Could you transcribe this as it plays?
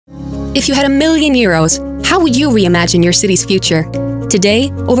If you had €1,000,000, how would you reimagine your city's future? Today,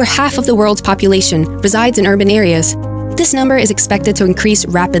 over half of the world's population resides in urban areas. This number is expected to increase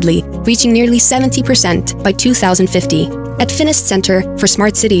rapidly, reaching nearly 70% by 2050. At Finist Center for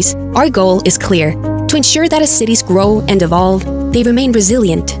Smart Cities, our goal is clear: to ensure that as cities grow and evolve, they remain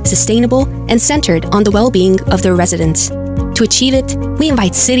resilient, sustainable, and centered on the well-being of their residents. To achieve it, we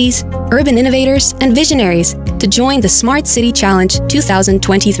invite cities, urban innovators, and visionaries to join the Smart City Challenge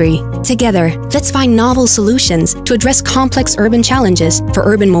 2023. Together, let's find novel solutions to address complex urban challenges for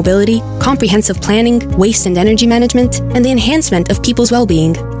urban mobility, comprehensive planning, waste and energy management, and the enhancement of people's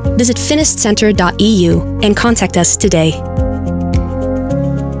well-being. Visit finistcenter.eu and contact us today.